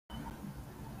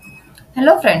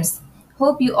Hello friends,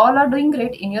 hope you all are doing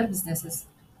great in your businesses.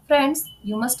 Friends,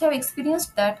 you must have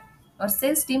experienced that our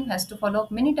sales team has to follow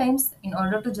up many times in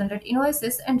order to generate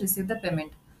invoices and receive the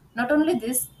payment. Not only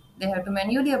this, they have to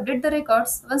manually update the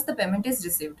records once the payment is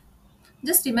received.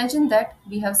 Just imagine that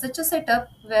we have such a setup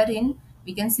wherein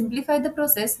we can simplify the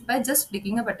process by just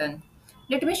clicking a button.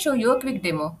 Let me show you a quick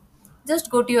demo. Just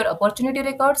go to your opportunity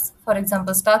records, for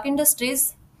example, stock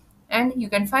industries, and you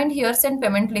can find here send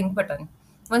payment link button.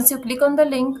 Once you click on the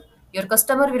link, your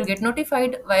customer will get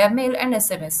notified via mail and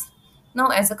SMS. Now,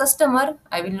 as a customer,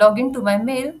 I will log into my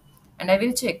mail and I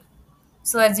will check.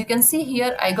 So as you can see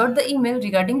here, I got the email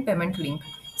regarding payment link.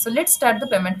 So let's start the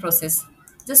payment process.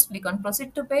 Just click on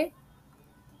proceed to pay.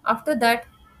 After that,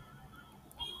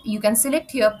 you can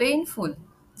select here pay in full.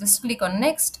 Just click on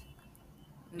next.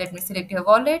 Let me select your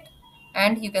wallet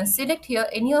and you can select here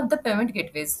any of the payment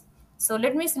gateways. So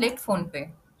let me select phone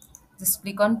pay. Just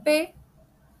click on pay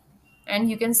and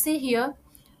you can see here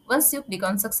once you click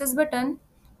on success button,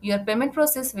 your payment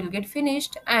process will get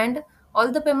finished and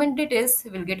all the payment details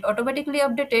will get automatically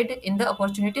updated in the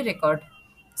opportunity record.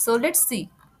 So let's see.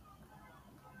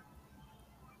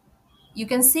 You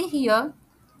can see here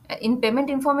in payment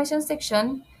information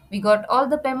section, we got all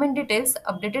the payment details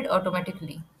updated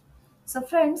automatically. So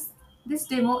friends, this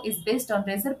demo is based on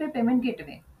RazorPay payment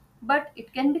gateway, but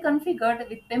it can be configured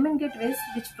with payment gateways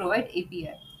which provide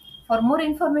API. For more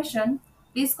information,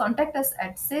 please contact us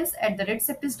at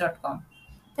sales@redceptis.com.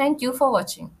 Thank you for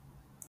watching.